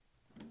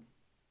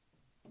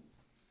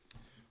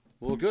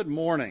Well, good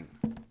morning.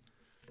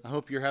 I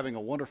hope you're having a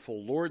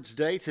wonderful Lord's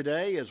Day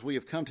today as we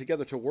have come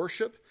together to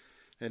worship.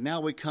 And now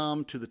we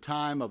come to the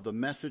time of the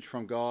message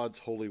from God's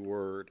holy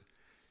word.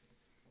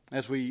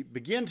 As we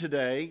begin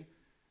today,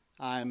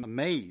 I'm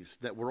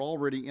amazed that we're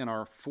already in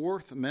our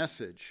fourth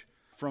message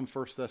from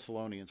 1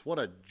 Thessalonians. What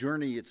a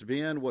journey it's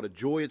been. What a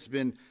joy it's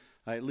been,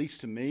 at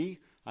least to me.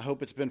 I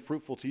hope it's been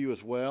fruitful to you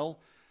as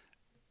well.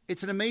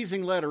 It's an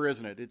amazing letter,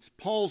 isn't it? It's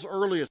Paul's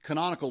earliest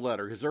canonical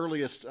letter, his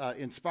earliest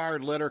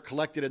inspired letter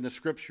collected in the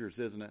Scriptures,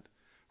 isn't it?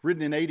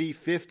 Written in AD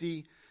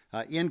 50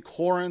 in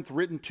Corinth,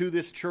 written to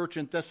this church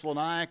in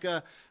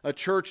Thessalonica, a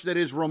church that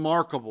is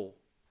remarkable,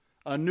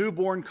 a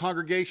newborn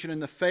congregation in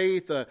the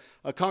faith,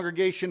 a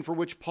congregation for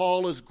which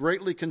Paul is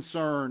greatly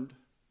concerned.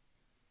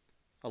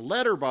 A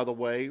letter, by the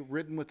way,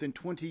 written within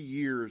 20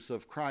 years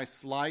of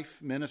Christ's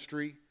life,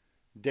 ministry,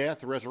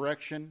 death,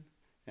 resurrection,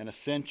 and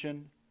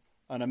ascension.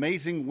 An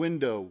amazing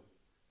window,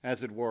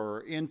 as it were,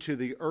 into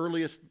the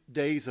earliest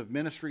days of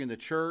ministry in the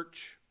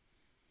church.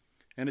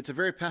 And it's a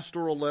very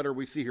pastoral letter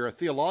we see here. A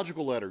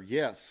theological letter,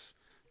 yes,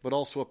 but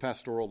also a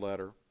pastoral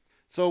letter.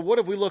 So what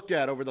have we looked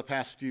at over the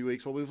past few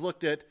weeks? Well, we've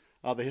looked at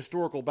the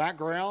historical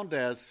background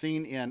as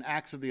seen in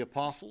Acts of the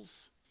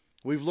Apostles.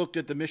 We've looked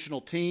at the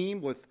missional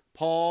team with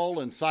Paul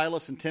and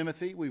Silas and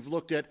Timothy. We've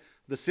looked at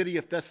the city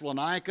of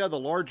Thessalonica, the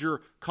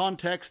larger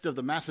context of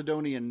the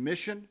Macedonian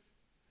mission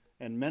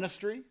and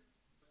ministry.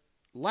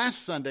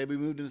 Last Sunday, we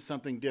moved into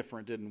something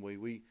different, didn't we?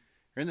 We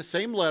are in the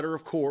same letter,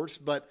 of course,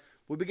 but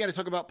we began to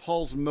talk about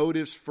Paul's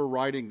motives for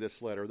writing this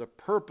letter, the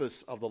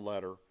purpose of the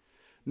letter,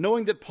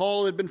 knowing that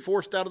Paul had been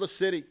forced out of the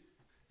city.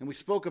 And we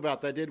spoke about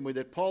that, didn't we?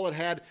 That Paul had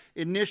had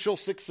initial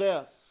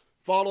success,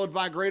 followed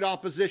by great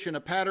opposition, a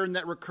pattern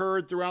that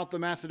recurred throughout the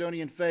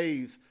Macedonian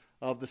phase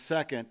of the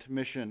second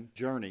mission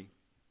journey.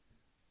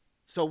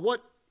 So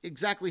what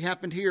exactly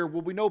happened here?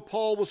 Well, we know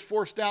Paul was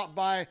forced out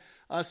by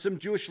some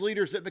Jewish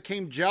leaders that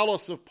became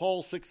jealous of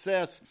Paul's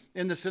success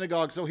in the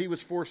synagogue, so he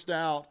was forced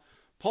out.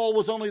 Paul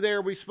was only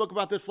there, we spoke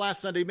about this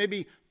last Sunday,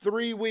 maybe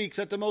 3 weeks,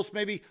 at the most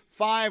maybe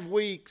 5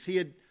 weeks. He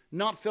had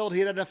not felt he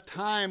had enough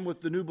time with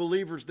the new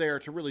believers there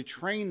to really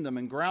train them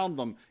and ground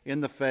them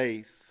in the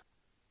faith.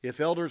 If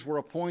elders were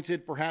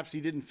appointed, perhaps he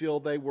didn't feel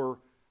they were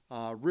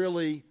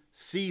really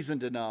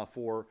seasoned enough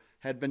or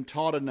had been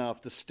taught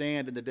enough to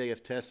stand in the day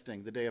of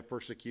testing, the day of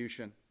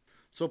persecution.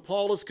 So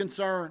Paul is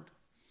concerned.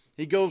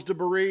 He goes to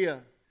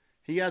Berea.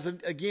 He has,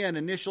 again,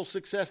 initial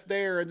success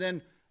there, and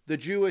then the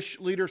Jewish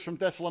leaders from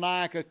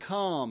Thessalonica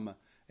come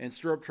and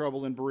stir up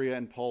trouble in Berea,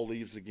 and Paul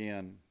leaves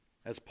again.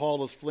 As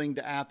Paul is fleeing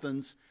to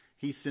Athens,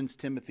 he sends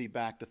Timothy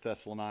back to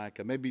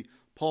Thessalonica. Maybe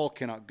Paul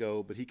cannot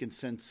go, but he can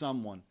send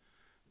someone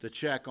to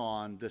check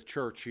on the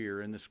church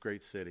here in this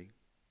great city.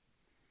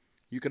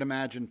 You can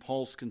imagine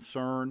Paul's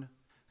concern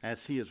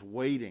as he is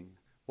waiting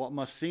what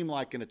must seem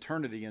like an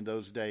eternity in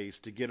those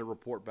days to get a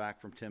report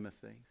back from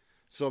Timothy.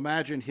 So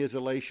imagine his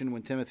elation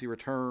when Timothy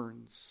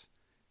returns,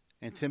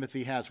 and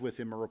Timothy has with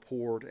him a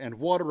report, and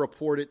what a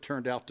report it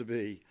turned out to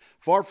be.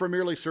 Far from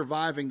merely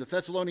surviving, the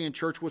Thessalonian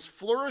church was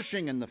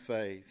flourishing in the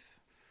faith.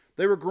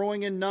 They were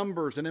growing in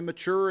numbers and in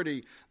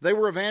maturity. They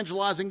were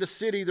evangelizing the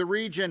city, the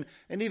region,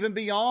 and even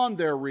beyond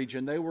their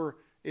region. They were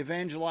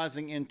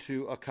evangelizing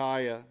into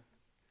Achaia.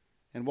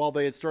 And while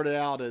they had started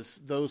out as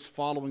those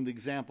following the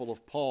example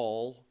of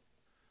Paul,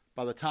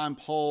 by the time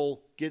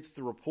Paul gets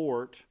the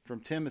report from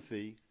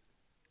Timothy,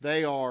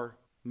 they are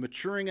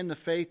maturing in the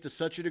faith to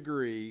such a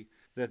degree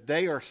that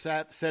they are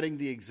setting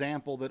the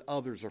example that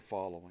others are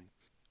following.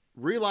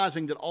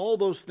 Realizing that all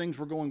those things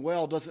were going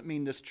well doesn't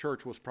mean this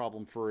church was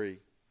problem-free.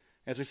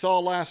 As we saw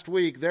last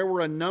week, there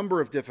were a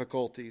number of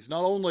difficulties,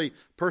 not only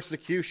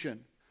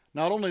persecution,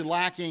 not only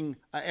lacking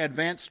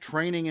advanced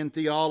training in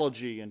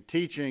theology and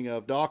teaching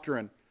of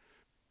doctrine.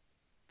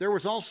 There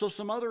was also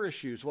some other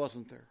issues,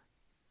 wasn't there?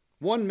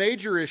 One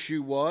major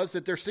issue was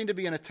that there seemed to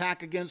be an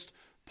attack against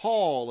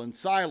Paul and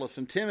Silas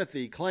and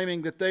Timothy,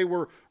 claiming that they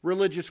were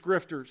religious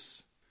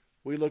grifters.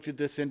 We looked at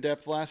this in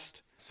depth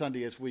last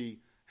Sunday as we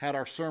had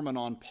our sermon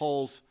on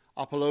Paul's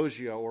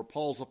apologia, or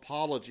Paul's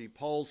apology,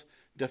 Paul's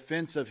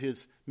defense of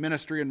his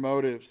ministry and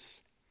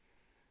motives.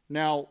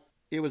 Now,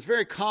 it was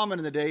very common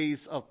in the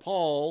days of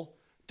Paul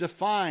to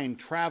find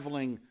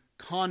traveling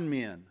con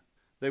men.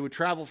 They would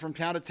travel from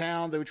town to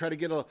town. They would try to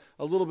get a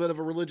little bit of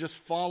a religious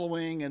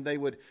following, and they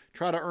would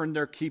try to earn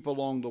their keep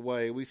along the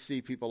way. We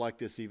see people like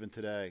this even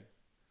today.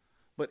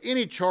 But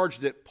any charge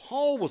that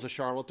Paul was a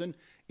charlatan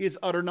is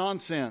utter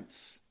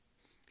nonsense.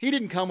 He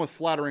didn't come with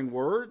flattering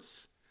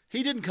words.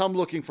 He didn't come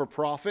looking for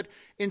profit.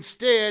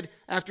 Instead,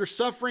 after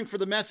suffering for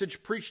the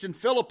message preached in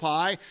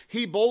Philippi,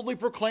 he boldly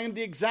proclaimed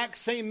the exact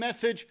same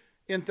message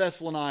in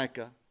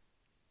Thessalonica.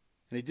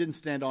 And he didn't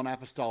stand on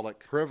apostolic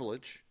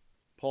privilege.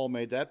 Paul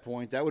made that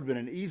point. That would have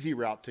been an easy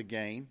route to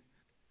gain.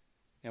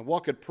 And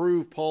what could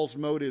prove Paul's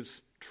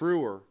motives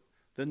truer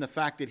than the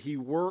fact that he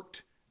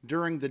worked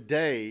during the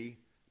day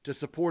to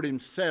support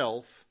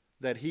himself,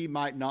 that he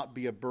might not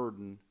be a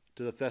burden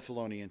to the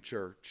Thessalonian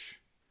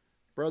church?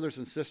 Brothers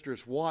and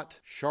sisters, what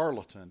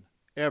charlatan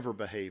ever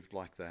behaved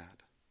like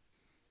that?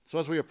 So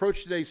as we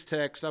approach today's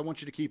text, I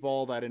want you to keep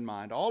all that in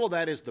mind. All of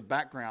that is the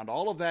background.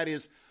 All of that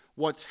is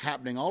what's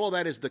happening. All of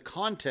that is the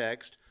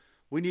context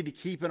we need to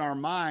keep in our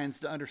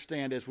minds to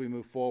understand as we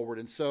move forward.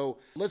 And so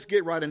let's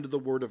get right into the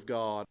Word of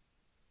God.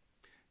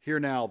 Hear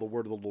now the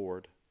word of the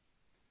Lord.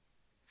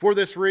 For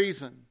this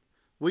reason,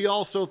 we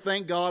also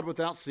thank God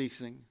without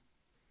ceasing,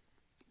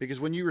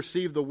 because when you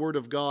received the word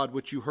of God,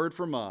 which you heard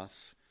from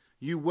us,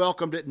 you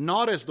welcomed it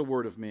not as the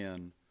word of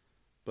men,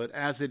 but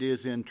as it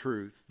is in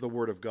truth, the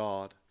word of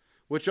God,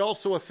 which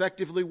also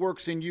effectively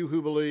works in you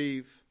who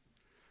believe.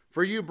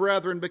 For you,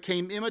 brethren,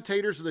 became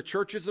imitators of the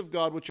churches of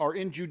God which are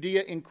in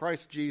Judea in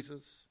Christ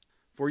Jesus.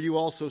 For you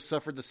also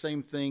suffered the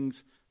same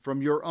things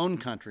from your own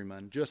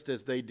countrymen, just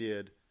as they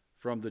did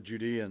from the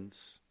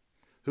Judeans,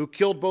 who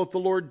killed both the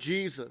Lord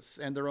Jesus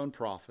and their own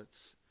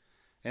prophets,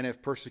 and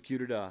have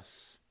persecuted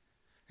us.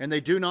 And they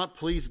do not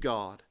please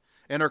God,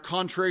 and are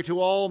contrary to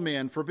all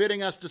men,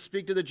 forbidding us to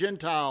speak to the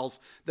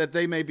Gentiles, that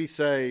they may be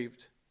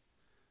saved.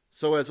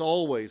 So as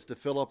always to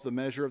fill up the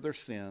measure of their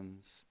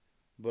sins,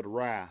 but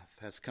wrath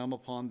has come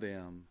upon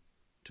them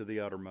to the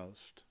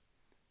uttermost.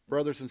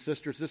 Brothers and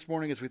sisters, this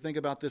morning as we think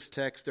about this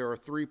text, there are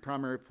three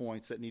primary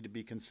points that need to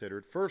be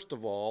considered. First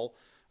of all,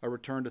 a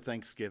return to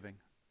thanksgiving.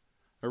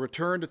 A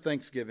return to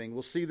thanksgiving.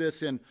 We'll see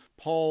this in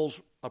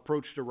Paul's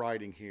approach to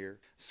writing here.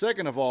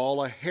 Second of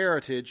all, a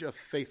heritage of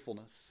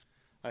faithfulness.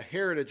 A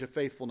heritage of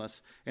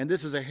faithfulness. And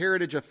this is a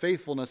heritage of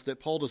faithfulness that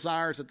Paul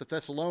desires that the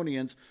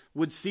Thessalonians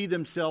would see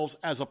themselves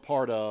as a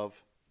part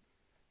of.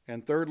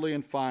 And thirdly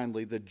and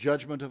finally, the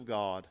judgment of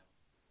God.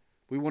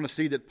 We want to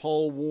see that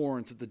Paul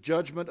warns that the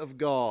judgment of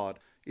God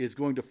is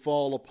going to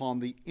fall upon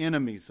the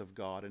enemies of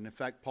God. And in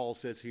fact, Paul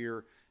says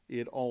here,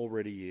 it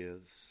already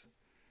is.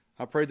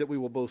 I pray that we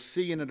will both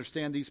see and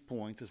understand these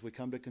points as we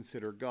come to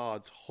consider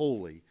God's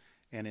holy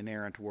and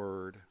inerrant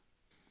word.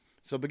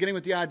 So beginning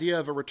with the idea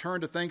of a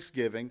return to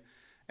thanksgiving,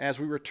 as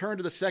we return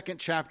to the second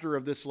chapter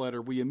of this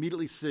letter, we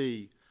immediately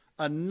see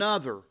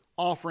another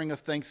offering of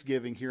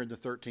thanksgiving here in the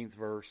 13th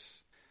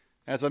verse.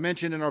 As I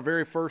mentioned in our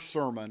very first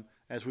sermon,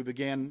 as we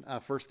began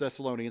 1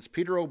 Thessalonians,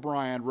 Peter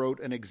O'Brien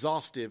wrote an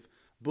exhaustive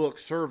book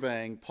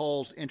surveying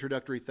Paul's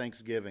introductory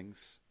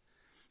thanksgivings.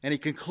 And he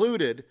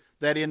concluded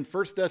that in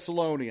 1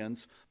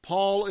 Thessalonians,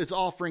 Paul is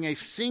offering a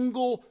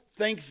single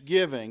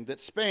thanksgiving that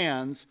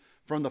spans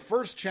from the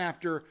first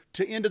chapter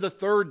to into the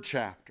third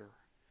chapter.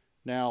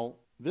 Now,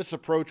 this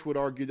approach would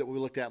argue that what we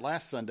looked at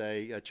last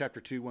Sunday,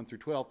 chapter 2, 1 through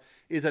 12,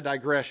 is a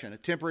digression, a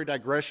temporary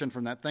digression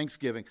from that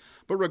thanksgiving.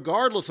 But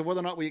regardless of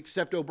whether or not we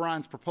accept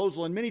O'Brien's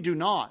proposal, and many do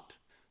not,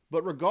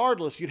 but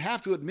regardless, you'd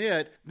have to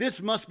admit,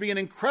 this must be an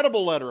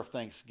incredible letter of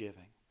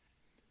thanksgiving.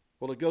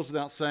 Well, it goes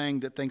without saying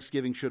that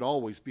thanksgiving should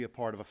always be a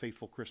part of a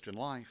faithful Christian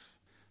life.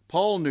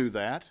 Paul knew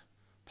that.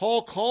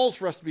 Paul calls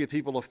for us to be a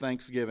people of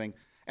thanksgiving.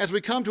 As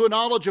we come to a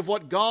knowledge of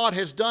what God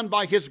has done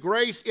by His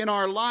grace in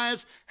our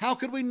lives, how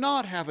could we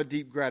not have a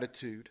deep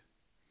gratitude?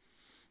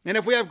 And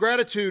if we have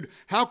gratitude,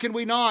 how can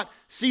we not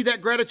see that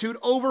gratitude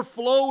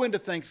overflow into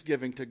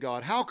thanksgiving to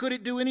God? How could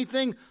it do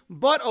anything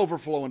but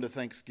overflow into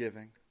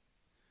thanksgiving?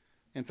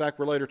 In fact,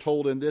 we're later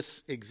told in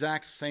this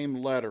exact same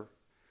letter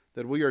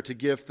that we are to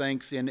give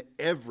thanks in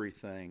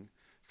everything,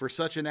 for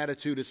such an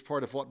attitude is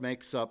part of what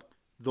makes up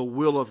the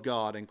will of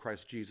God in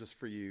Christ Jesus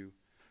for you.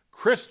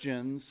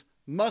 Christians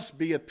must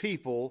be a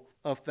people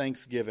of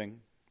thanksgiving.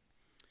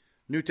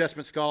 New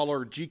Testament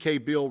scholar G.K.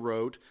 Bill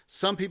wrote,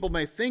 "Some people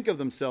may think of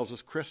themselves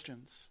as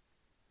Christians,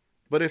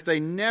 but if they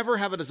never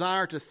have a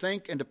desire to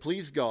thank and to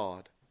please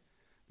God,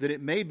 then it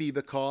may be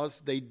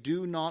because they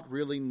do not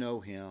really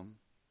know Him."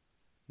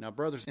 Now,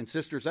 brothers and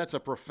sisters, that's a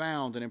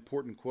profound and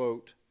important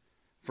quote.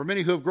 For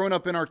many who have grown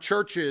up in our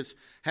churches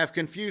have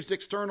confused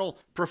external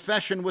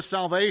profession with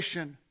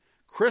salvation.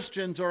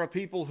 Christians are a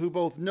people who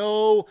both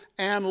know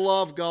and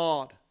love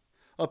God,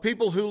 a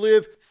people who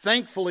live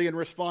thankfully in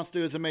response to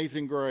His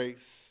amazing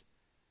grace.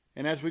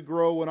 And as we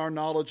grow in our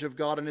knowledge of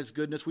God and His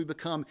goodness, we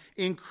become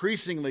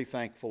increasingly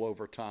thankful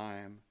over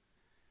time.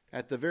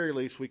 At the very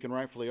least, we can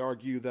rightfully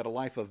argue that a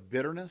life of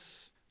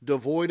bitterness,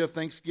 devoid of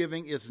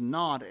thanksgiving, is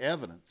not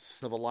evidence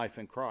of a life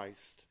in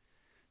Christ.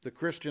 The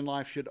Christian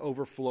life should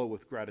overflow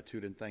with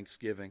gratitude and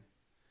thanksgiving.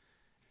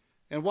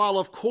 And while,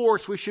 of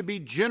course, we should be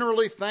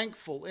generally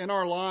thankful in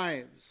our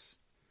lives,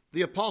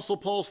 the Apostle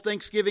Paul's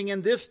thanksgiving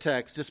in this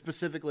text is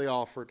specifically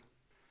offered.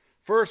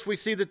 First, we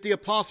see that the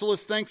apostle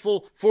is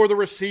thankful for the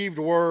received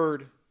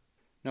word.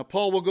 Now,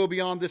 Paul will go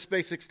beyond this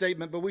basic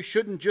statement, but we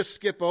shouldn't just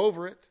skip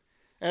over it.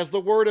 As the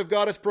word of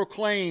God is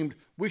proclaimed,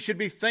 we should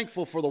be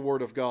thankful for the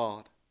word of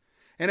God.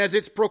 And as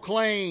it's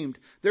proclaimed,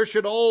 there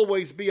should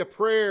always be a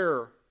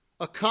prayer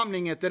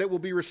accompanying it that it will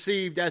be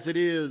received as it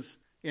is,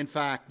 in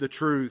fact, the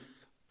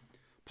truth.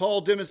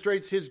 Paul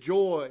demonstrates his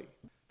joy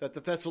that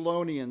the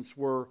Thessalonians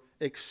were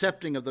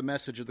accepting of the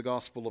message of the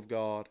gospel of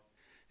God.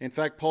 In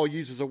fact, Paul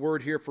uses a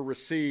word here for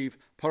receive,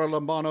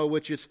 paralambano,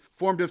 which is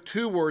formed of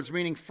two words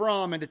meaning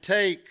from and to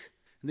take.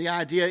 And the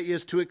idea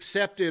is to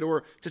accept it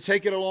or to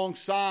take it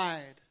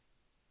alongside.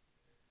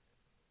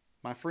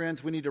 My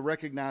friends, we need to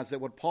recognize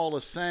that what Paul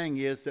is saying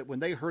is that when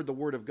they heard the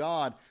word of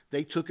God,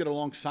 they took it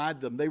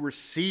alongside them. They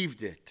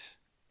received it.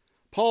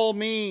 Paul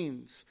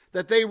means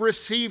that they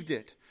received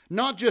it,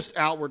 not just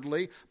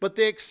outwardly, but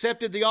they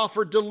accepted the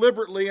offer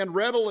deliberately and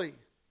readily.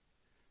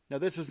 Now,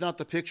 this is not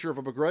the picture of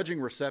a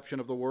begrudging reception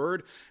of the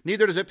word.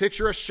 Neither does it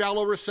picture a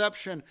shallow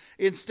reception.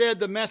 Instead,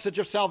 the message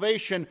of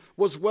salvation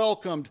was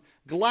welcomed,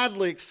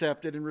 gladly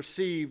accepted, and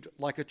received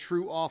like a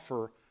true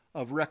offer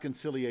of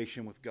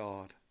reconciliation with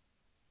God.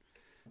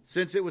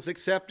 Since it was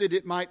accepted,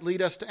 it might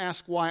lead us to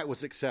ask why it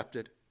was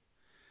accepted.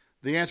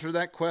 The answer to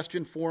that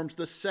question forms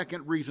the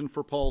second reason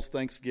for Paul's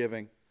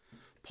thanksgiving.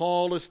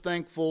 Paul is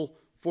thankful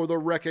for the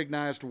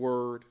recognized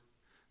word.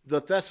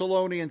 The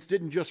Thessalonians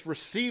didn't just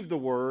receive the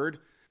word,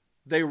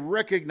 they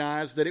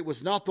recognized that it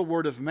was not the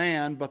word of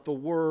man, but the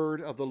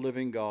word of the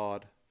living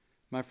God.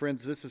 My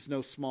friends, this is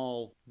no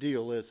small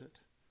deal, is it?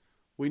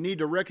 We need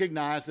to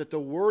recognize that the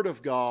word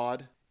of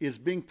God is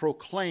being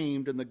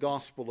proclaimed in the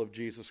gospel of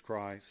Jesus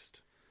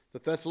Christ. The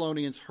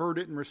Thessalonians heard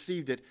it and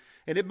received it.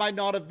 And it might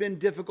not have been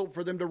difficult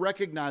for them to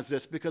recognize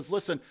this because,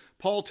 listen,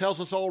 Paul tells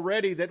us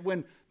already that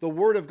when the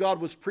word of God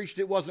was preached,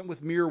 it wasn't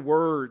with mere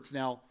words.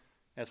 Now,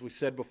 as we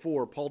said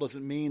before, Paul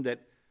doesn't mean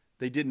that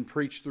they didn't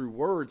preach through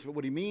words, but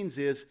what he means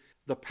is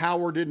the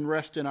power didn't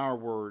rest in our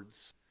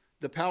words.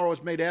 The power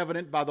was made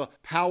evident by the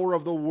power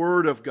of the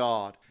word of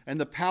God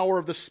and the power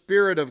of the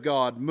Spirit of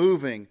God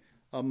moving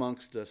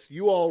amongst us.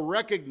 You all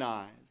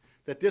recognize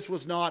that this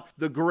was not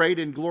the great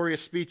and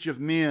glorious speech of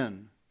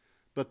men,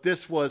 but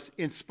this was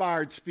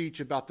inspired speech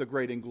about the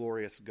great and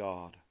glorious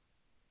God.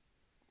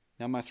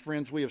 Now, my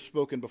friends, we have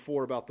spoken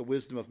before about the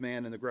wisdom of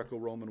man in the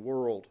Greco-Roman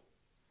world.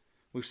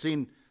 We've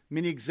seen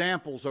many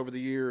examples over the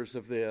years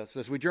of this.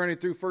 As we journeyed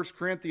through 1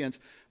 Corinthians,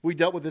 we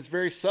dealt with this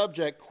very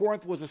subject.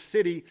 Corinth was a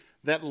city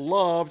that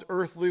loved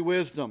earthly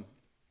wisdom.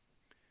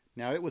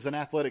 Now, it was an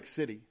athletic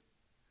city.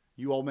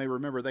 You all may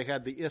remember they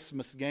had the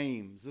Isthmus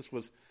Games. This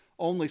was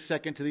only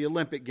second to the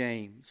Olympic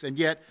Games. And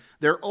yet,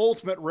 their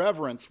ultimate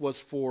reverence was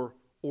for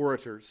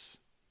orators.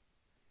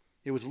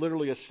 It was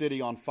literally a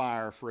city on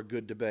fire for a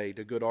good debate,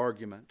 a good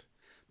argument.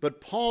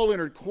 But Paul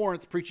entered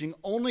Corinth preaching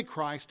only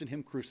Christ and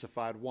Him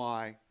crucified.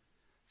 Why?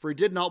 For he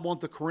did not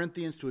want the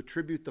Corinthians to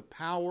attribute the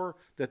power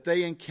that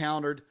they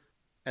encountered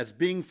as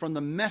being from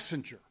the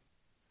messenger.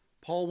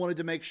 Paul wanted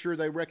to make sure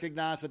they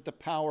recognized that the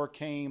power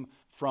came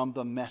from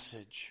the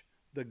message,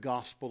 the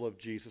gospel of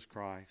Jesus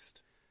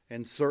Christ,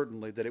 and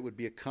certainly that it would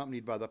be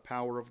accompanied by the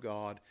power of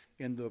God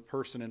in the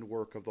person and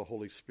work of the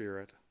Holy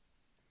Spirit.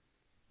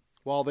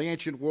 While the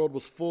ancient world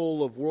was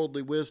full of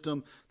worldly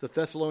wisdom, the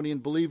Thessalonian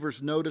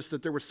believers noticed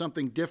that there was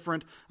something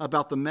different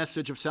about the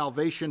message of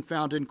salvation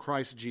found in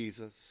Christ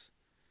Jesus.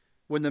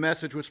 When the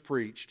message was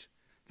preached,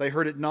 they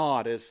heard it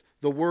not as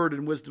the word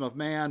and wisdom of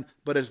man,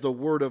 but as the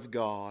word of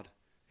God.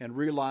 And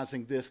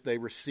realizing this, they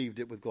received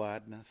it with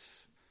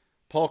gladness.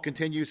 Paul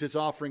continues his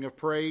offering of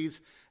praise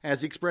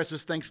as he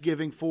expresses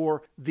thanksgiving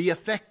for the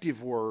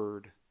effective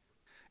word.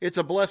 It's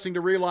a blessing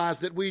to realize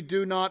that we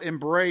do not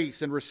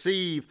embrace and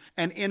receive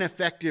an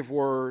ineffective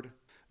word.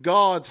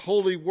 God's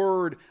holy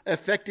word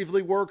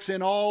effectively works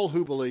in all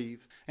who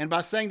believe. And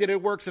by saying that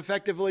it works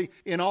effectively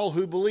in all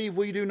who believe,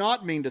 we do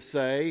not mean to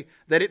say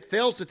that it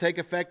fails to take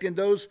effect in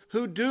those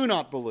who do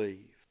not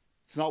believe.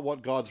 It's not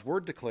what God's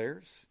word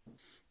declares.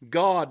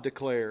 God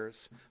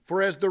declares,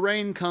 "For as the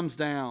rain comes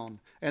down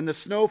and the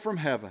snow from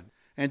heaven,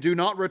 and do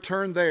not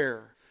return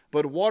there,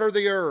 but water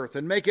the earth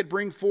and make it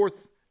bring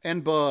forth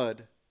and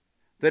bud,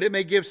 that it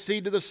may give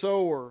seed to the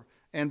sower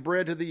and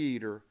bread to the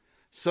eater,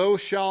 so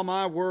shall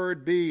my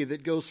word be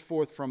that goes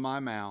forth from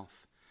my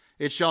mouth.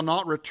 It shall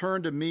not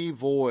return to me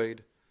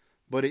void,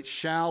 but it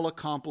shall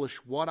accomplish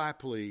what I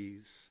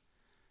please,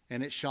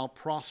 and it shall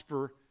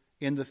prosper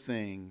in the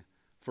thing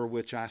for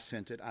which I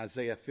sent it."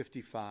 Isaiah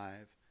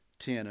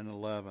 55:10 and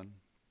 11.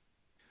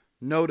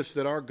 Notice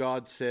that our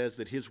God says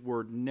that His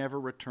word never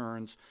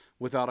returns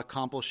without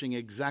accomplishing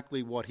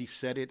exactly what He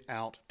set it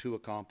out to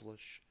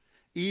accomplish.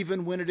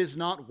 Even when it is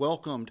not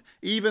welcomed,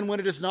 even when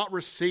it is not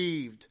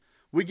received.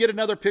 We get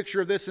another picture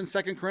of this in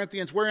 2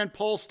 Corinthians, wherein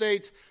Paul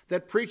states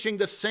that preaching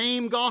the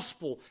same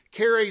gospel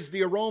carries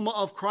the aroma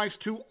of Christ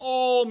to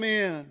all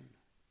men.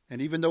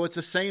 And even though it's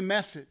the same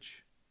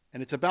message,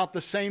 and it's about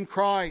the same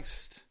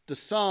Christ, to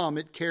some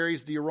it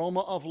carries the aroma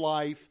of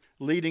life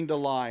leading to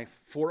life.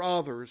 For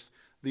others,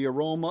 the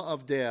aroma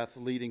of death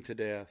leading to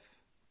death.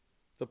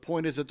 The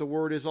point is that the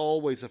word is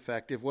always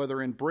effective,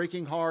 whether in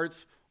breaking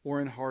hearts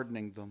or in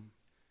hardening them.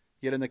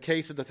 Yet in the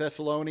case of the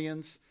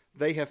Thessalonians,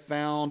 they have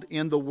found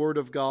in the Word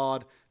of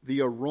God the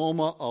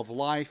aroma of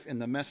life in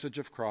the message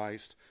of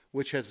Christ,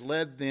 which has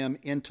led them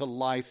into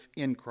life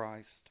in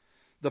Christ.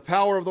 The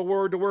power of the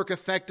Word to work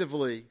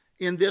effectively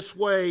in this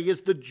way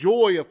is the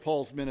joy of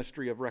Paul's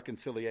ministry of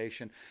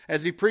reconciliation,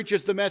 as he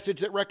preaches the message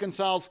that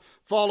reconciles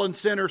fallen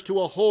sinners to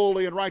a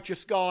holy and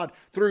righteous God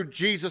through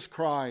Jesus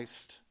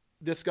Christ.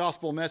 This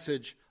gospel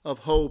message of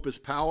hope is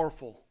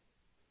powerful.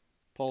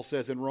 Paul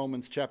says in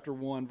Romans chapter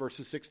 1,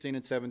 verses 16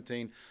 and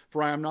 17,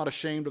 "For I am not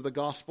ashamed of the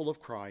gospel of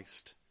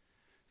Christ,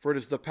 for it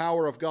is the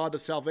power of God to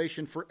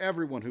salvation for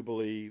everyone who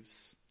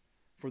believes,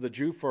 for the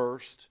Jew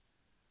first,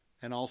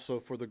 and also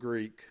for the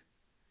Greek.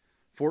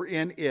 For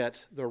in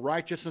it the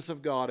righteousness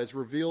of God is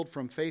revealed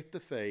from faith to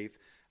faith,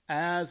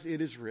 as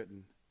it is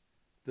written,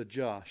 the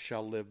just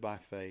shall live by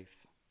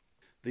faith.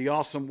 The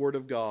awesome Word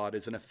of God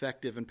is an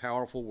effective and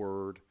powerful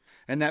Word,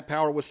 and that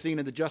power was seen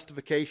in the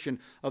justification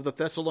of the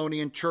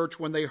Thessalonian church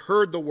when they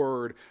heard the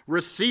Word,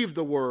 received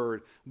the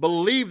Word,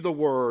 believed the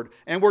Word,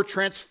 and were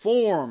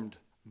transformed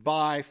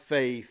by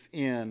faith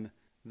in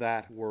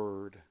that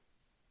Word.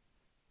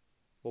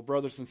 Well,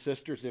 brothers and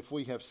sisters, if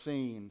we have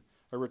seen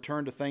a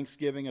return to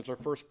thanksgiving as our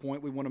first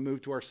point, we want to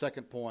move to our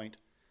second point,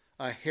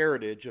 a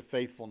heritage of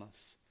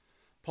faithfulness.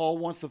 Paul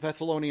wants the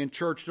Thessalonian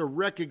church to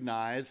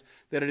recognize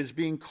that it is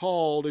being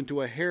called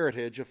into a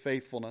heritage of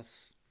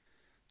faithfulness.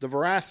 The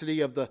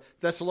veracity of the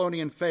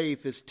Thessalonian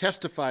faith is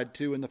testified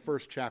to in the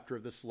first chapter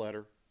of this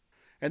letter,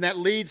 and that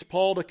leads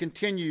Paul to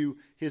continue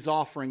his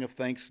offering of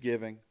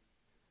thanksgiving.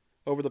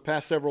 Over the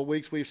past several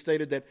weeks, we've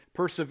stated that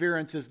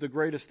perseverance is the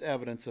greatest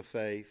evidence of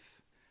faith.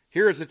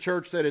 Here is a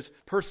church that has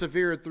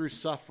persevered through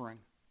suffering,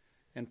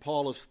 and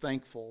Paul is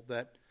thankful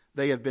that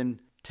they have been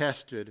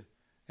tested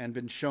and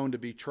been shown to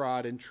be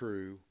tried and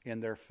true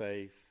in their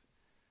faith.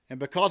 And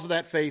because of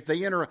that faith,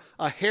 they enter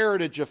a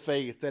heritage of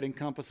faith that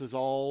encompasses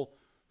all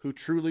who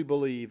truly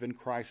believe in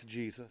Christ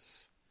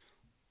Jesus.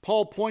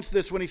 Paul points to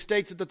this when he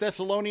states that the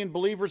Thessalonian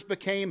believers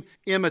became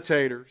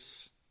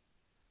imitators.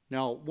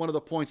 Now, one of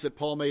the points that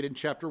Paul made in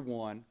chapter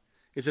 1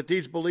 is that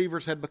these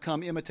believers had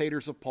become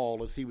imitators of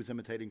Paul as he was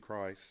imitating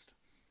Christ.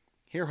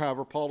 Here,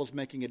 however, Paul is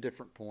making a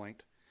different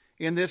point.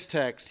 In this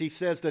text, he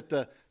says that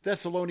the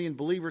Thessalonian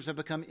believers have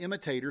become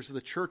imitators of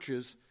the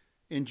churches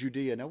in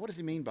Judea. Now, what does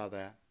he mean by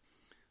that?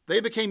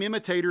 They became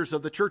imitators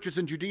of the churches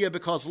in Judea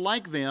because,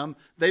 like them,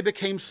 they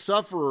became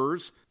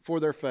sufferers for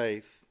their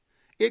faith.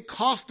 It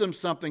cost them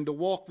something to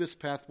walk this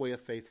pathway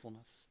of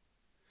faithfulness.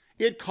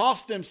 It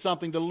cost them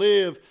something to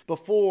live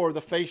before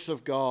the face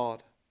of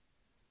God,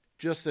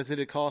 just as it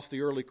had cost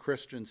the early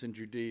Christians in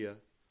Judea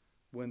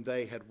when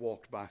they had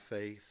walked by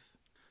faith.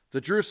 The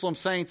Jerusalem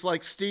saints,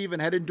 like Stephen,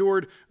 had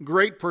endured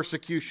great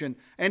persecution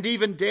and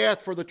even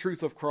death for the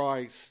truth of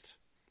Christ.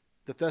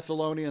 The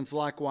Thessalonians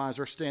likewise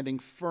are standing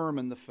firm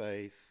in the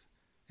faith,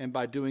 and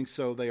by doing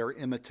so they are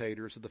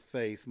imitators of the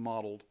faith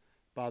modeled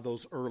by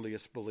those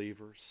earliest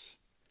believers.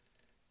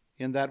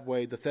 In that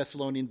way, the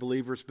Thessalonian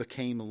believers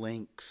became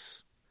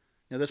links.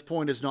 Now, this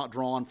point is not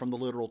drawn from the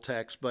literal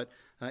text, but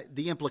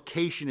the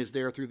implication is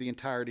there through the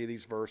entirety of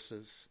these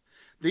verses.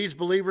 These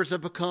believers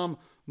have become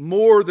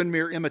more than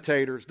mere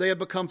imitators. They have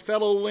become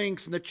fellow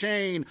links in the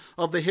chain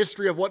of the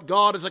history of what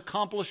God is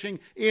accomplishing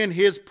in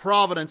His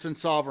providence and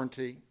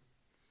sovereignty.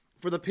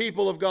 For the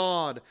people of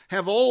God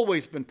have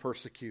always been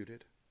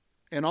persecuted,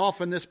 and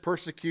often this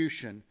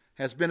persecution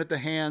has been at the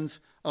hands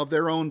of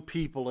their own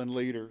people and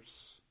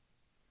leaders.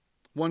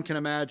 One can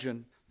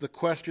imagine the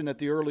question that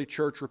the early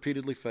church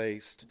repeatedly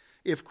faced.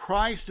 If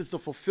Christ is the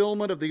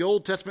fulfillment of the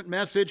Old Testament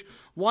message,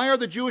 why are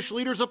the Jewish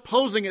leaders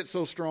opposing it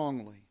so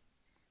strongly?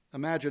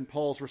 Imagine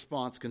Paul's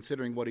response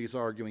considering what he's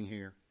arguing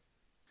here.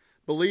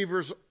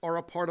 Believers are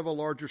a part of a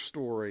larger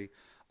story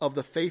of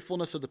the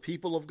faithfulness of the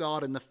people of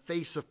God in the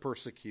face of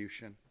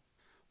persecution.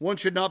 One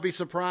should not be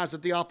surprised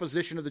at the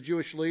opposition of the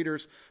Jewish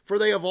leaders, for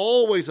they have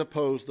always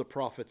opposed the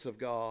prophets of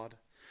God.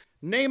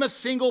 Name a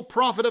single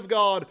prophet of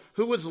God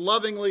who was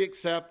lovingly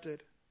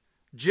accepted.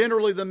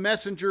 Generally, the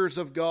messengers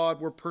of God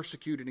were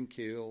persecuted and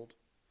killed.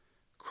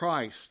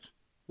 Christ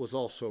was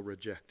also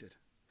rejected.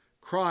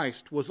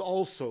 Christ was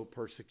also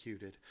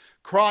persecuted.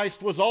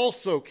 Christ was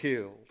also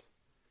killed.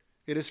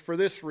 It is for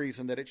this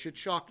reason that it should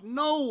shock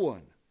no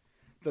one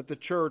that the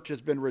church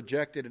has been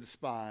rejected and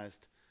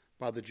despised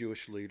by the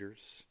Jewish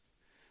leaders.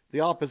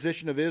 The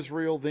opposition of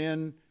Israel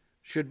then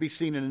should be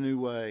seen in a new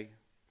way.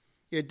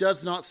 It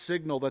does not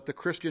signal that the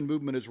Christian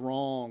movement is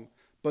wrong,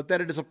 but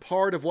that it is a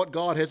part of what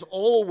God has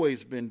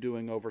always been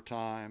doing over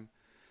time.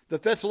 The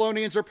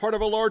Thessalonians are part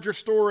of a larger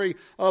story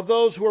of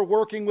those who are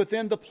working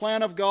within the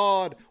plan of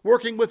God,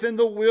 working within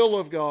the will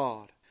of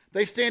God.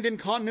 They stand in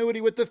continuity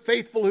with the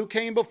faithful who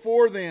came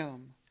before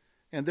them.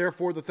 And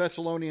therefore the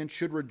Thessalonians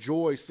should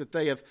rejoice that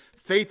they have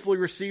faithfully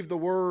received the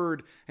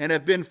word and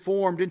have been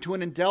formed into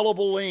an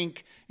indelible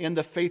link in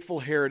the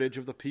faithful heritage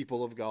of the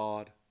people of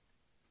God.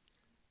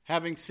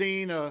 Having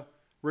seen a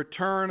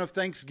return of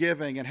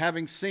thanksgiving and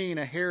having seen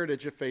a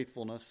heritage of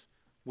faithfulness,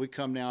 we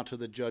come now to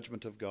the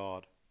judgment of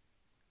God.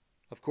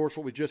 Of course,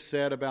 what we just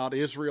said about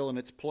Israel and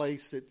its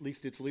place, at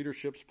least its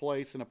leadership's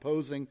place in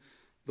opposing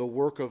the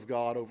work of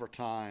God over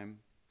time,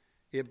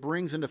 it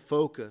brings into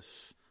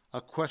focus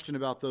a question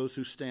about those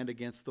who stand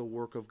against the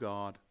work of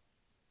God.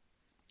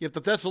 If the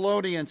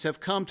Thessalonians have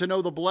come to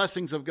know the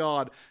blessings of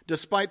God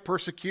despite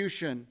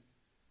persecution,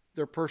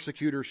 their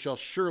persecutors shall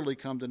surely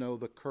come to know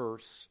the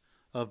curse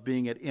of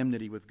being at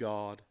enmity with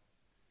God.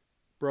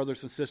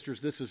 Brothers and sisters,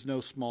 this is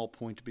no small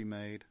point to be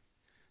made.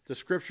 The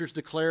Scriptures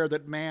declare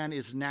that man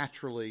is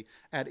naturally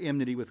at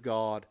enmity with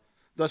God.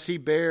 Thus he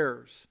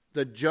bears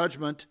the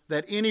judgment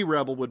that any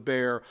rebel would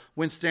bear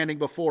when standing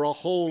before a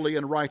holy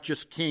and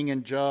righteous king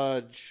and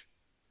judge.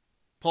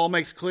 Paul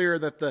makes clear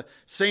that the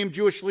same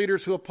Jewish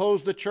leaders who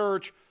oppose the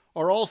church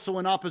are also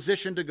in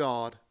opposition to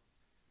God.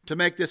 To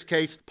make this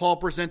case, Paul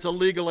presents a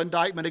legal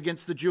indictment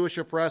against the Jewish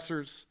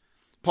oppressors.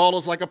 Paul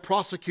is like a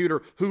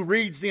prosecutor who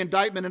reads the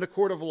indictment in a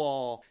court of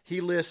law.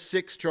 He lists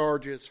 6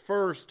 charges.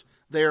 First,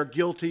 they are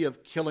guilty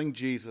of killing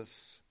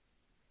Jesus.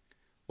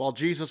 While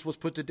Jesus was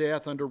put to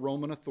death under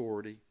Roman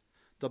authority,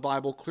 the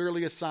Bible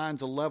clearly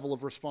assigns a level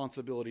of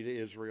responsibility to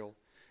Israel.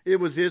 It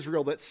was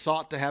Israel that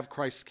sought to have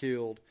Christ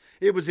killed.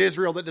 It was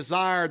Israel that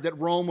desired that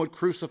Rome would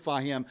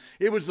crucify him.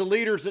 It was the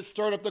leaders that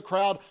stirred up the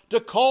crowd to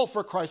call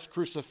for Christ's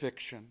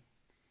crucifixion.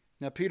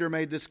 Now, Peter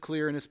made this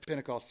clear in his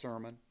Pentecost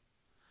sermon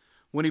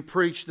when he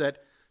preached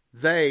that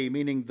they,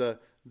 meaning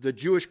the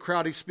Jewish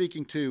crowd he's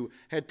speaking to,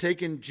 had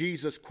taken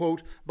Jesus,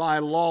 quote, by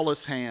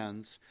lawless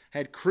hands,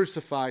 had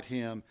crucified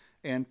him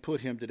and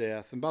put him to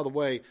death. And by the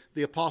way,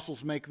 the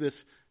apostles make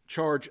this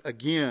charge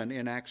again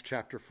in Acts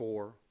chapter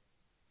 4.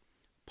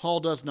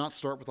 Paul does not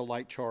start with a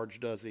light charge,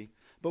 does he?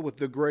 But with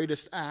the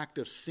greatest act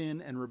of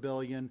sin and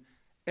rebellion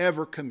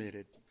ever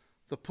committed,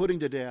 the putting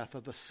to death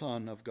of the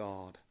Son of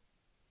God.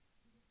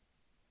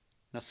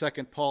 Now,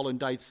 second, Paul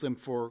indicts them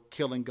for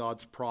killing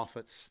God's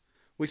prophets.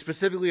 We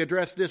specifically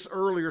addressed this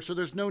earlier, so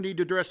there's no need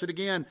to address it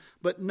again,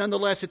 but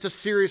nonetheless, it's a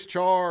serious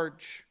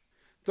charge.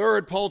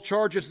 Third, Paul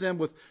charges them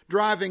with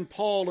driving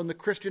Paul and the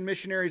Christian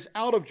missionaries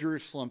out of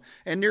Jerusalem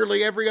and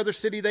nearly every other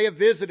city they have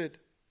visited.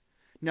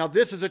 Now,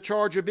 this is a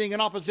charge of being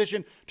in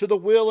opposition to the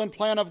will and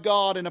plan of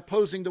God and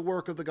opposing the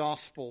work of the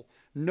gospel.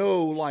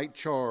 No light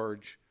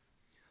charge.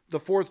 The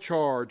fourth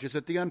charge is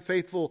that the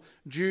unfaithful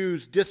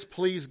Jews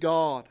displease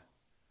God.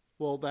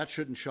 Well, that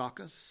shouldn't shock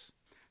us.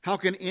 How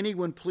can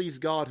anyone please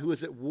God who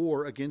is at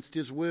war against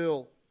his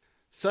will?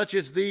 Such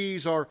as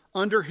these are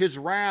under his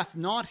wrath,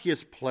 not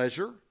his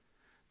pleasure.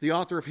 The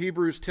author of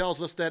Hebrews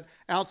tells us that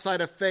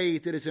outside of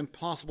faith it is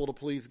impossible to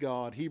please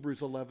God.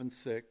 Hebrews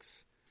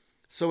 11:6.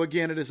 So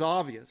again, it is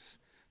obvious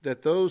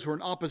that those who are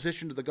in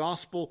opposition to the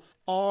gospel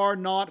are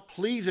not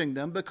pleasing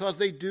them because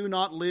they do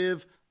not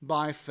live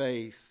by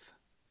faith.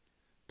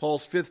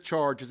 Paul's fifth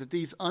charge is that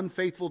these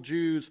unfaithful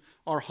Jews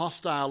are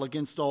hostile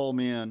against all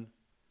men.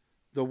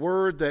 The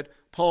word that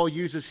Paul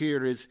uses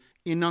here is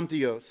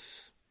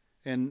enuntios,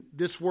 and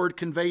this word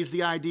conveys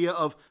the idea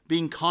of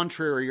being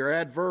contrary or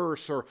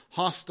adverse or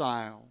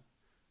hostile.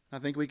 I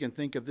think we can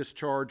think of this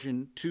charge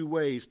in 2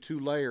 ways, 2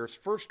 layers.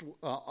 First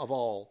of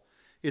all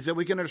is that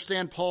we can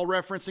understand Paul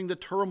referencing the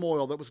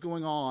turmoil that was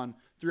going on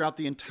throughout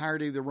the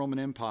entirety of the Roman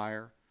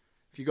Empire.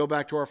 If you go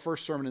back to our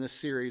first sermon in this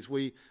series,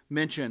 we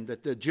mentioned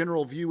that the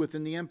general view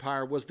within the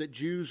empire was that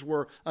Jews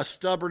were a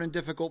stubborn and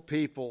difficult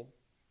people.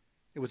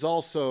 It was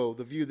also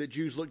the view that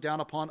Jews looked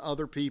down upon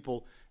other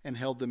people and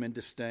held them in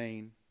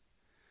disdain.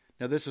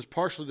 Now, this is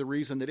partially the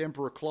reason that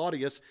Emperor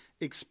Claudius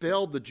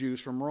expelled the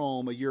Jews from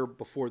Rome a year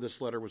before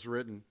this letter was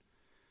written.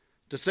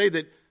 To say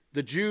that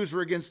the Jews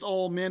were against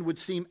all men would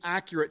seem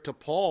accurate to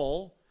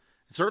Paul.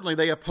 Certainly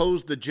they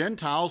opposed the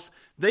Gentiles.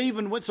 They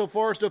even went so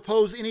far as to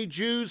oppose any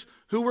Jews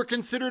who were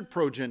considered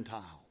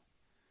pro-Gentile.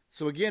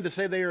 So again, to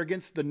say they are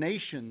against the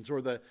nations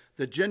or the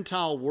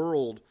Gentile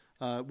world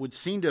would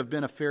seem to have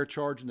been a fair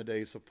charge in the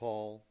days of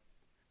Paul.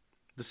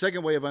 The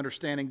second way of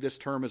understanding this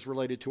term is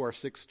related to our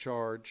sixth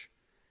charge.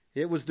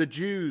 It was the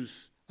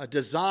Jews' a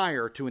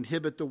desire to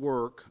inhibit the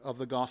work of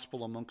the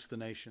gospel amongst the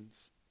nations.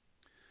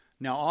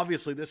 Now,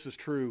 obviously, this is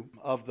true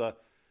of the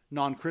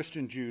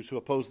non-Christian Jews who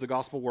opposed the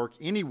gospel work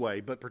anyway,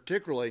 but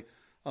particularly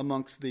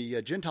amongst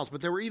the Gentiles.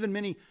 But there were even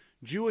many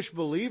Jewish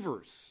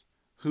believers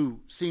who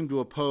seemed to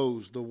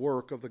oppose the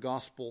work of the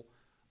gospel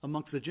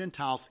amongst the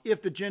Gentiles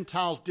if the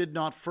Gentiles did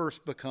not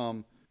first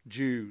become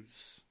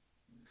Jews.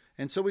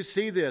 And so we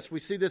see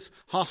this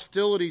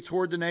hostility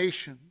toward the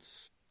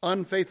nations.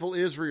 Unfaithful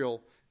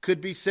Israel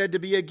could be said to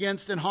be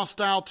against and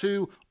hostile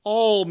to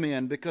all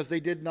men because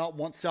they did not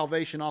want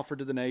salvation offered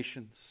to the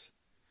nations.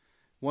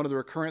 One of the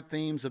recurrent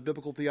themes of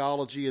biblical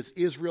theology is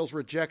Israel's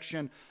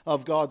rejection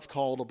of God's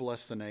call to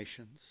bless the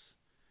nations.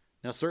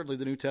 Now, certainly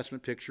the New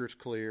Testament picture is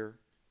clear.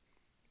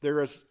 There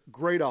is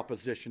great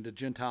opposition to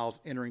Gentiles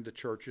entering the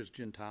church as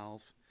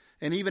Gentiles.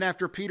 And even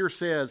after Peter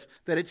says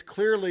that it's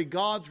clearly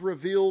God's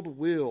revealed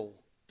will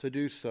to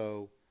do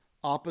so,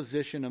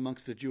 opposition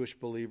amongst the Jewish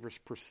believers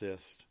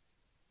persists.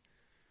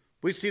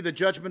 We see the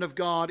judgment of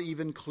God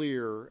even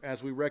clearer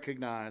as we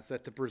recognize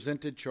that the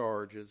presented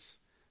charges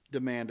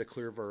demand a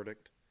clear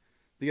verdict.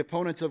 The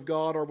opponents of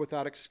God are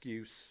without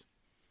excuse.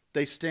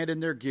 They stand in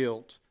their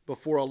guilt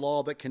before a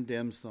law that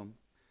condemns them.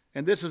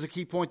 And this is a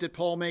key point that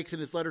Paul makes in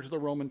his letter to the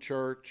Roman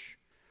church.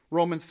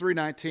 Romans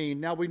 3:19,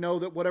 now we know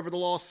that whatever the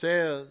law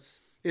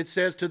says, it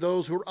says to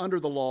those who are under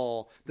the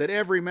law, that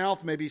every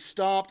mouth may be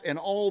stopped and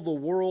all the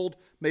world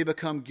may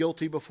become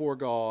guilty before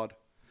God.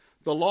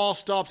 The law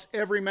stops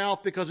every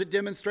mouth because it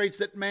demonstrates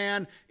that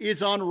man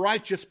is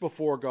unrighteous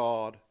before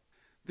God.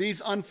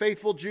 These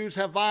unfaithful Jews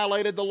have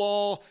violated the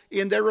law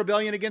in their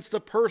rebellion against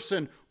the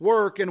person,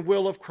 work, and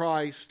will of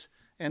Christ,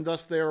 and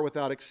thus they are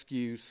without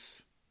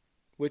excuse,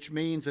 which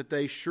means that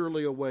they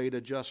surely await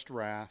a just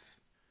wrath.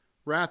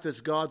 Wrath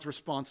is God's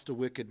response to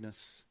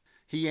wickedness.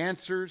 He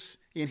answers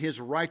in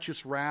his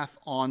righteous wrath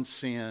on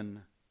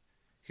sin.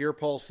 Here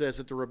Paul says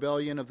that the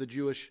rebellion of the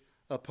Jewish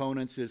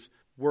opponents is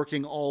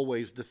working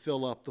always to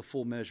fill up the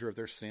full measure of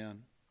their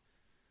sin.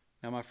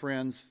 Now, my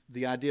friends,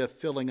 the idea of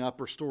filling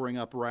up or storing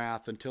up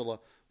wrath until a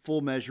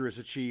full measure is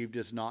achieved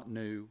is not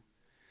new.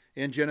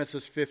 In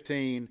Genesis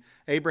 15,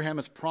 Abraham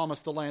is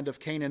promised the land of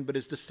Canaan, but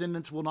his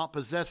descendants will not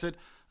possess it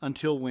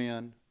until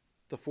when?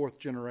 The fourth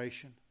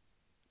generation.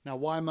 Now,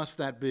 why must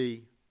that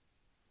be?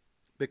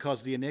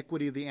 Because the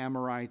iniquity of the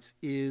Amorites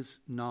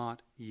is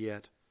not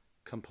yet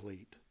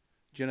complete.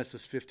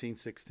 Genesis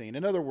 15:16.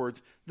 In other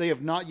words, they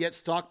have not yet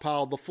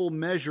stockpiled the full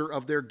measure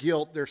of their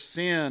guilt, their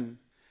sin.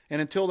 And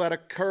until that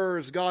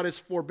occurs, God is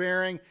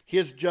forbearing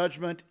his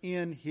judgment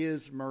in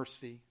his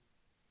mercy.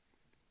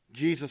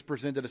 Jesus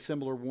presented a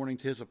similar warning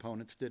to his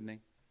opponents, didn't he?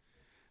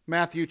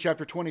 Matthew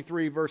chapter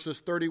 23,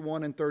 verses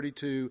 31 and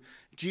 32.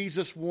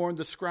 Jesus warned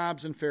the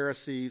scribes and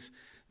Pharisees,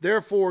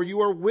 "Therefore you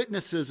are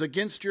witnesses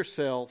against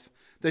yourself,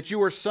 that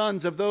you are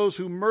sons of those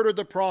who murdered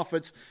the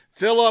prophets.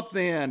 Fill up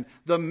then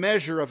the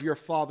measure of your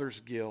father's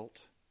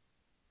guilt."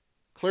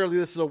 Clearly,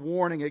 this is a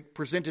warning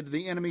presented to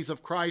the enemies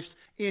of Christ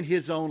in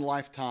his own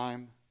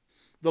lifetime.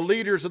 The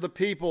leaders of the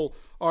people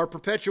are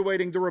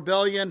perpetuating the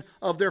rebellion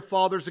of their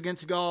fathers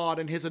against God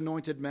and his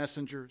anointed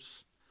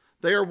messengers.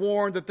 They are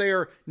warned that they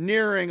are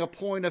nearing a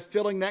point of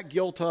filling that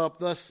guilt up,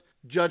 thus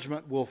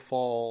judgment will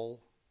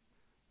fall.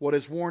 What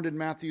is warned in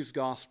Matthew's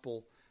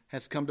gospel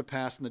has come to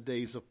pass in the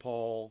days of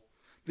Paul.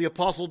 The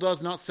apostle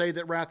does not say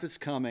that wrath is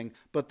coming,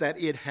 but that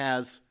it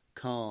has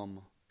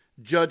come.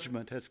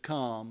 Judgment has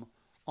come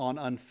on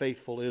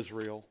unfaithful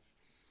Israel.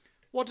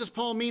 What does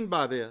Paul mean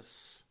by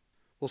this?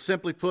 Well,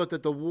 simply put,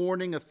 that the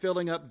warning of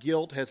filling up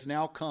guilt has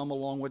now come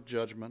along with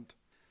judgment.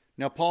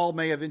 Now, Paul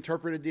may have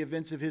interpreted the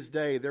events of his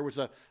day. There was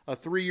a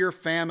 3-year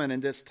famine in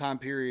this time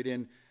period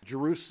in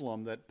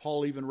Jerusalem that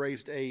Paul even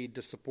raised aid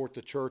to support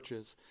the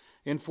churches.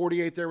 In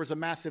 48, there was a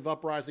massive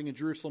uprising in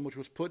Jerusalem, which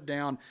was put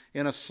down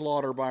in a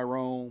slaughter by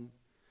Rome.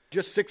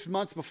 Just 6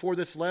 months before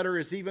this letter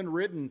is even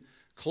written,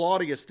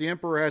 Claudius, the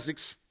emperor, has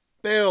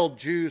expelled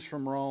Jews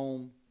from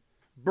Rome,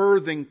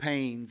 birthing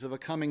pains of a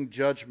coming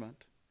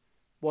judgment.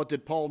 What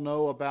did Paul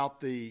know about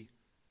the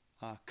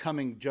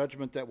coming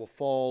judgment that will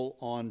fall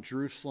on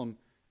Jerusalem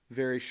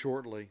very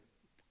shortly?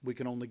 We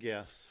can only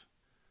guess.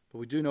 But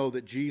we do know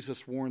that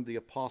Jesus warned the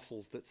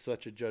apostles that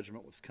such a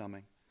judgment was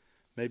coming.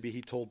 Maybe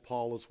he told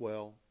Paul as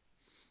well.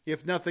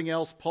 If nothing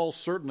else, Paul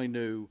certainly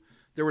knew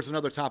there was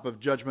another type of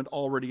judgment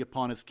already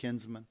upon his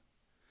kinsmen.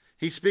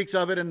 He speaks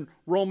of it in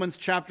Romans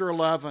chapter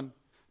 11.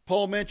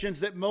 Paul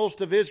mentions that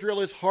most of Israel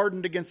is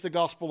hardened against the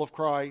gospel of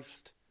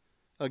Christ.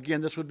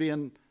 Again, this would be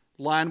in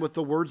line with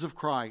the words of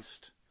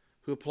Christ,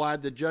 who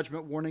applied the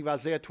judgment warning of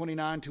Isaiah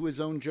 29 to his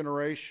own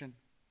generation.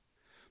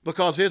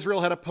 Because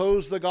Israel had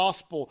opposed the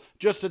gospel,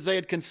 just as they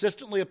had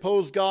consistently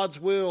opposed God's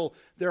will,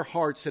 their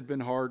hearts had been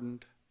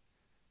hardened.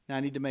 Now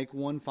I need to make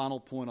one final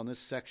point on this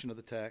section of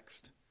the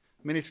text.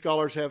 Many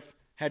scholars have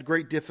had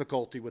great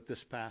difficulty with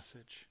this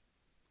passage.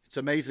 It's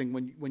amazing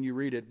when you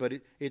read it, but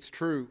it's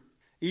true.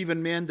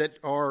 Even men that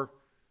are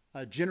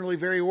generally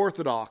very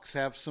orthodox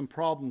have some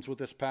problems with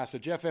this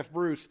passage. F.F.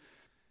 Bruce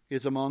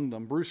is among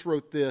them. Bruce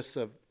wrote this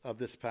of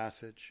this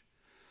passage.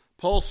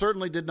 Paul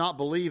certainly did not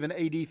believe in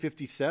AD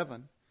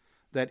 57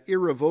 that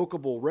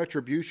irrevocable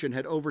retribution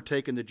had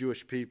overtaken the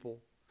Jewish people.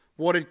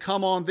 What had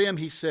come on them,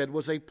 he said,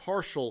 was a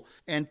partial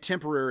and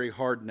temporary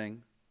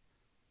hardening,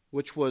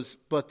 which was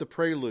but the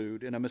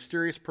prelude in a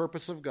mysterious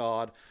purpose of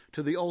God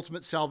to the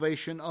ultimate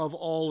salvation of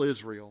all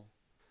Israel.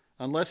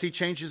 Unless he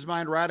changed his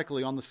mind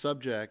radically on the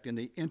subject in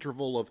the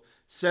interval of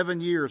 7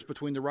 years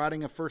between the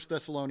writing of 1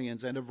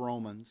 Thessalonians and of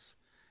Romans,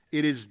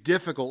 it is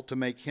difficult to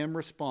make him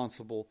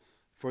responsible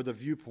for the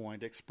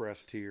viewpoint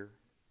expressed here.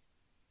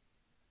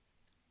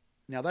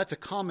 Now, that's a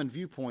common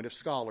viewpoint of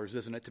scholars,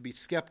 isn't it? To be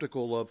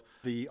skeptical of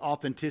the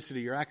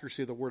authenticity or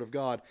accuracy of the Word of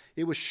God.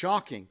 It was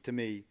shocking to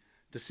me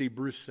to see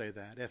Bruce say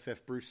that,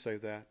 F.F. Bruce say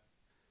that.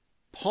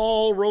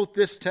 Paul wrote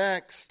this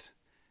text.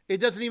 It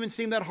doesn't even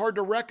seem that hard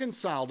to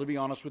reconcile, to be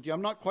honest with you.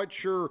 I'm not quite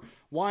sure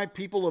why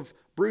people of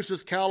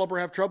Bruce's caliber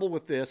have trouble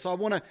with this. I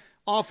want to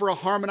offer a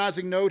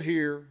harmonizing note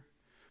here.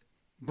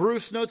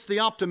 Bruce notes the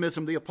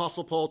optimism of the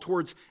Apostle Paul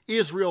towards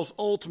Israel's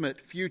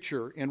ultimate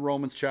future in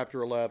Romans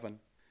chapter 11.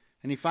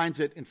 And he finds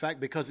it, in fact,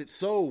 because it's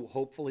so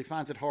hopeful, he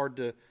finds it hard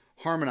to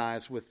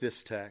harmonize with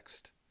this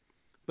text.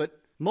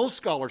 But most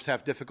scholars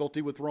have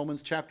difficulty with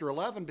Romans chapter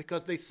 11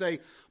 because they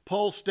say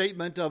Paul's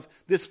statement of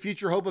this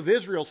future hope of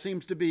Israel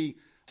seems to be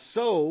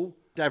so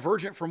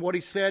divergent from what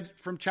he said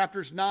from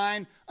chapters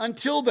 9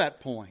 until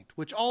that point,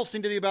 which all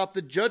seem to be about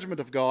the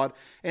judgment of God.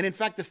 And in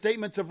fact, the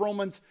statements of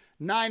Romans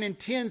 9 and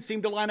 10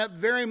 seem to line up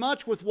very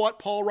much with what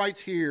Paul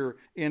writes here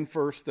in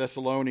 1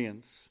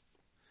 Thessalonians.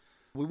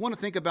 We want to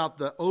think about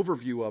the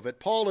overview of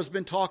it. Paul has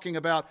been talking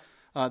about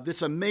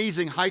this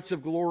amazing heights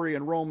of glory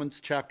in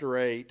Romans chapter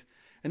 8.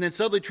 And then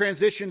suddenly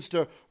transitions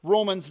to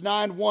Romans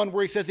 9:1,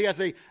 where he says he has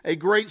a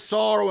great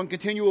sorrow and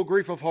continual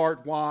grief of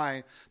heart.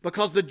 Why?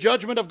 Because the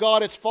judgment of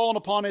God has fallen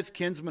upon his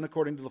kinsmen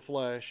according to the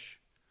flesh,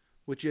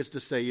 which is to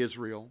say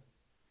Israel.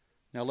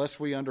 Now, lest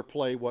we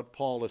underplay what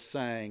Paul is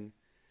saying,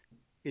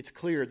 it's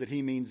clear that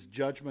he means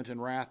judgment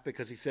and wrath,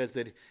 because he says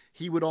that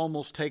he would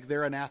almost take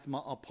their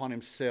anathema upon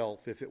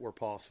himself if it were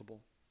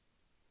possible.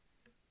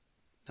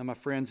 Now, my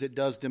friends, it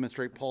does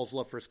demonstrate Paul's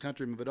love for his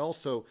countrymen, but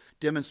also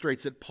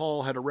demonstrates that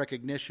Paul had a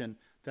recognition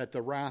that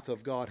the wrath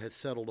of God had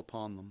settled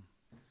upon them.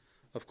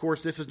 Of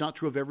course, this is not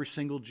true of every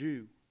single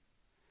Jew.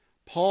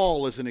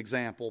 Paul is an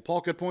example.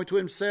 Paul could point to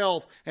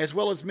himself, as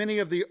well as many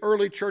of the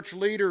early church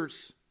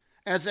leaders,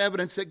 as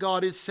evidence that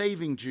God is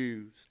saving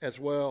Jews as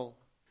well.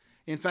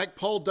 In fact,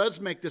 Paul does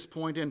make this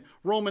point. In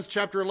Romans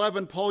chapter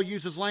 11, Paul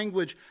uses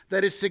language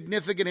that is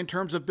significant in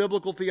terms of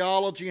biblical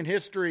theology and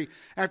history.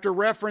 After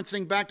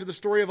referencing back to the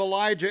story of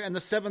Elijah and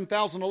the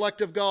 7,000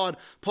 elect of God,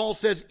 Paul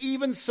says,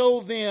 "Even so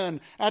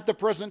then, at the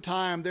present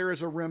time, there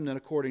is a remnant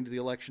according to the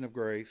election of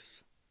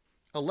grace."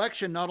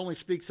 Election not only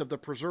speaks of the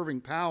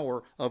preserving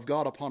power of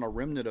God upon a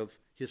remnant of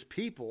his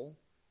people,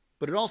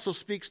 but it also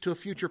speaks to a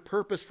future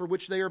purpose for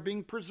which they are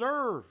being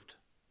preserved.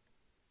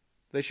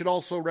 They should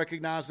also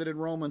recognize that in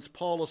Romans,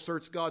 Paul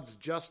asserts God's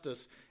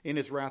justice in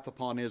his wrath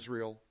upon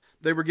Israel.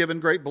 They were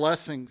given great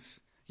blessings,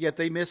 yet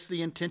they missed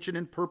the intention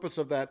and purpose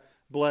of that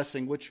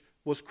blessing, which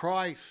was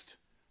Christ.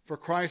 For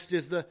Christ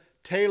is the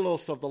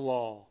telos of the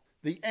law,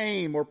 the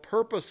aim or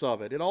purpose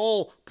of it. It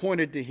all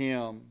pointed to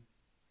him.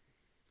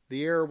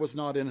 The error was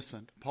not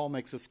innocent. Paul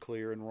makes this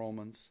clear in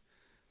Romans.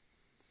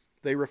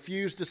 They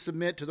refused to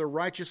submit to the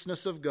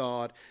righteousness of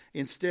God,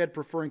 instead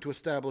preferring to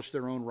establish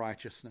their own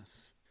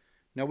righteousness.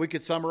 Now, we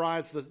could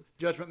summarize the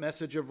judgment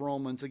message of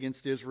Romans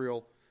against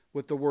Israel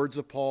with the words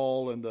of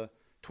Paul in the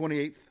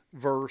 28th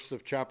verse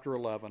of chapter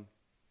 11.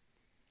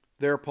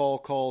 There, Paul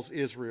calls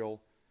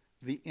Israel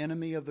the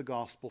enemy of the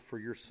gospel for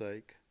your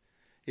sake.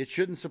 It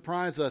shouldn't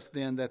surprise us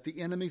then that the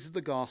enemies of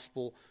the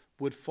gospel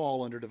would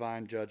fall under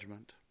divine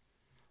judgment.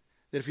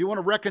 That if you want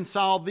to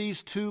reconcile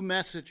these two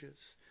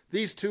messages,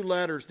 these two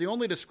letters, the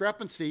only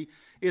discrepancy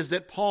is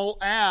that Paul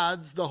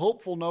adds the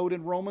hopeful note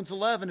in Romans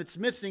 11. It's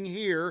missing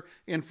here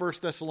in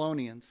 1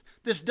 Thessalonians.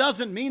 This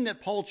doesn't mean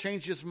that Paul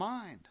changed his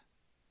mind,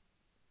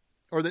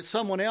 or that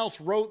someone else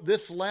wrote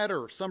this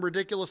letter, some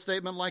ridiculous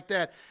statement like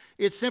that.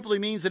 It simply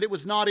means that it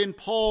was not in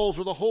Paul's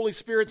or the Holy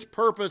Spirit's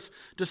purpose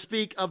to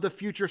speak of the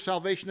future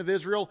salvation of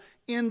Israel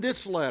in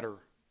this letter.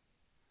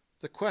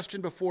 The question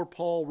before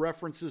Paul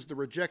references the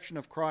rejection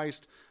of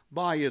Christ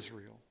by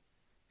Israel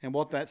and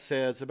what that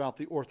says about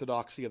the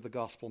orthodoxy of the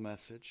gospel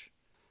message.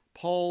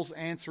 Paul's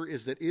answer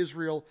is that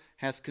Israel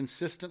has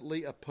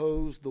consistently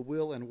opposed the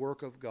will and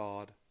work of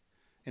God,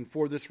 and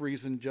for this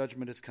reason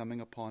judgment is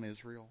coming upon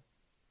Israel.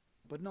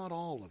 But not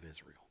all of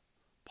Israel.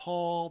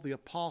 Paul, the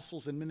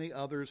apostles, and many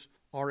others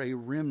are a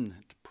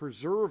remnant,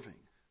 preserving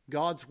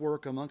God's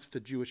work amongst the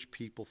Jewish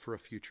people for a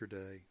future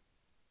day.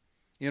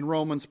 In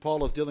Romans,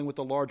 Paul is dealing with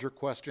the larger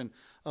question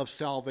of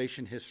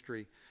salvation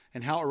history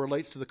and how it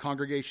relates to the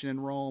congregation in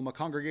Rome, a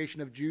congregation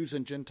of Jews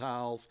and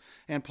Gentiles.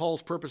 And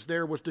Paul's purpose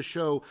there was to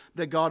show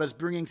that God is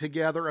bringing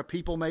together a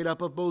people made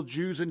up of both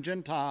Jews and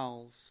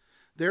Gentiles.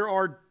 There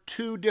are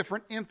two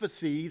different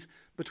emphases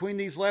between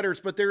these letters,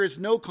 but there is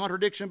no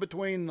contradiction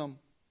between them.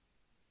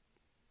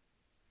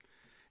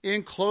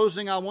 In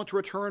closing, I want to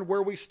return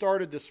where we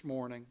started this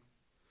morning.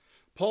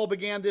 Paul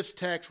began this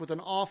text with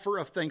an offer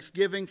of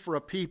thanksgiving for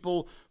a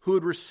people who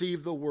had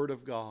received the word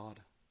of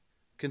God.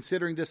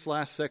 Considering this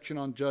last section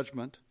on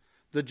judgment,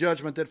 the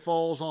judgment that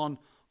falls on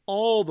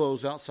all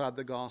those outside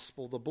the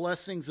gospel, the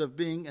blessings of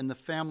being in the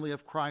family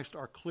of Christ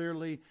are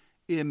clearly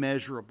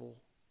immeasurable.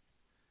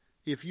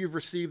 If you've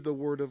received the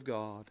word of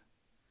God,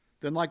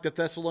 then like the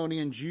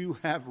Thessalonians, you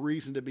have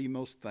reason to be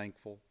most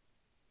thankful.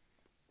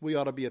 We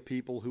ought to be a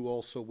people who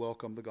also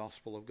welcome the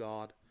gospel of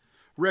God,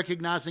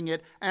 recognizing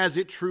it as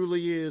it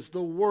truly is,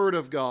 the word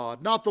of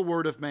God, not the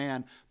word of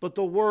man, but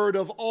the word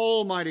of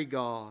Almighty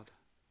God.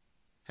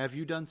 Have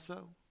you done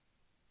so?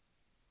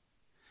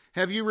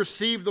 Have you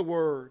received the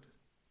word?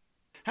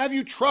 Have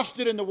you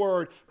trusted in the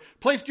word?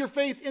 Placed your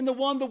faith in the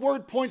one the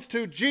word points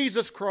to,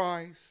 Jesus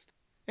Christ?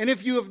 And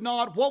if you have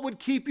not, what would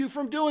keep you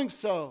from doing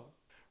so?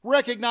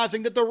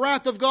 Recognizing that the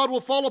wrath of God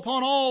will fall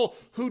upon all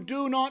who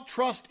do not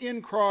trust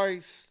in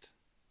Christ.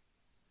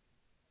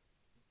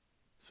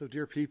 So,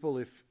 dear people,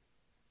 if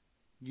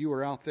you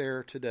are out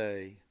there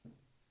today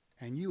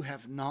and you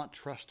have not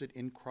trusted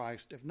in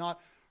Christ, have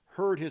not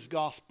heard his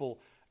gospel,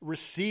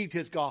 received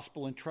his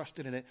gospel and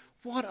trusted in it,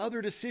 what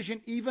other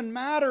decision even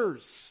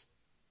matters?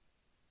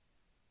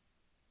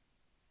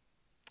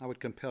 I would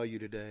compel you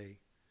today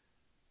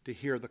to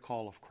hear the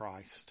call of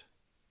Christ.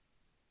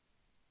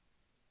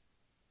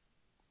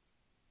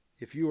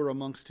 If you are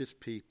amongst his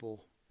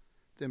people,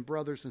 then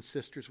brothers and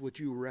sisters, would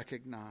you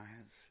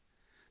recognize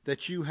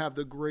that you have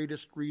the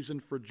greatest reason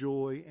for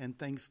joy and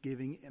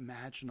thanksgiving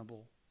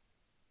imaginable?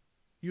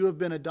 You have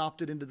been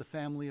adopted into the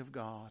family of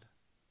God,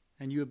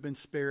 and you have been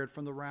spared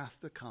from the wrath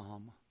to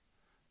come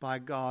by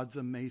God's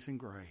amazing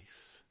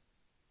grace.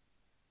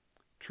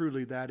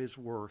 Truly, that is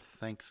worth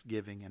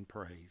thanksgiving and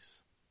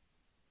praise.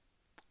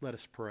 Let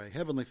us pray.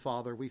 Heavenly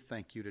Father, we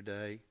thank you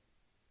today.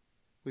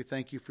 We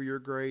thank you for your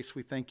grace.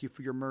 We thank you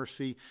for your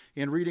mercy.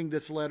 In reading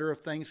this letter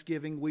of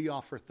thanksgiving, we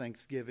offer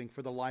thanksgiving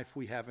for the life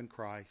we have in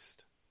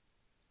Christ.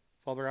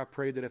 Father, I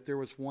pray that if there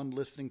was one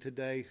listening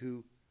today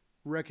who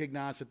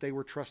recognized that they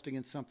were trusting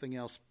in something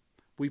else,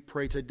 we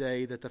pray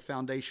today that the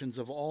foundations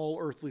of all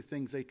earthly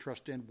things they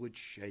trust in would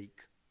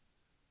shake,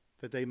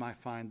 that they might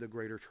find the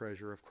greater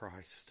treasure of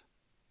Christ.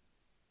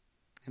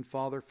 And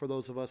Father, for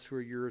those of us who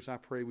are yours, I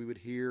pray we would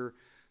hear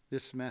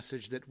this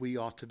message that we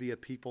ought to be a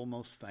people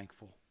most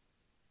thankful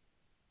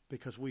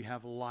because we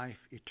have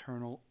life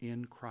eternal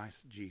in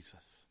Christ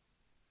Jesus.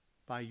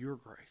 By your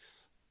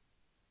grace.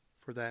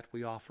 For that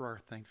we offer our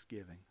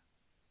thanksgiving.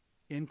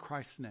 In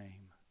Christ's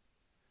name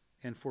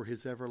and for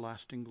his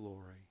everlasting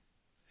glory.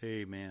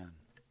 Amen.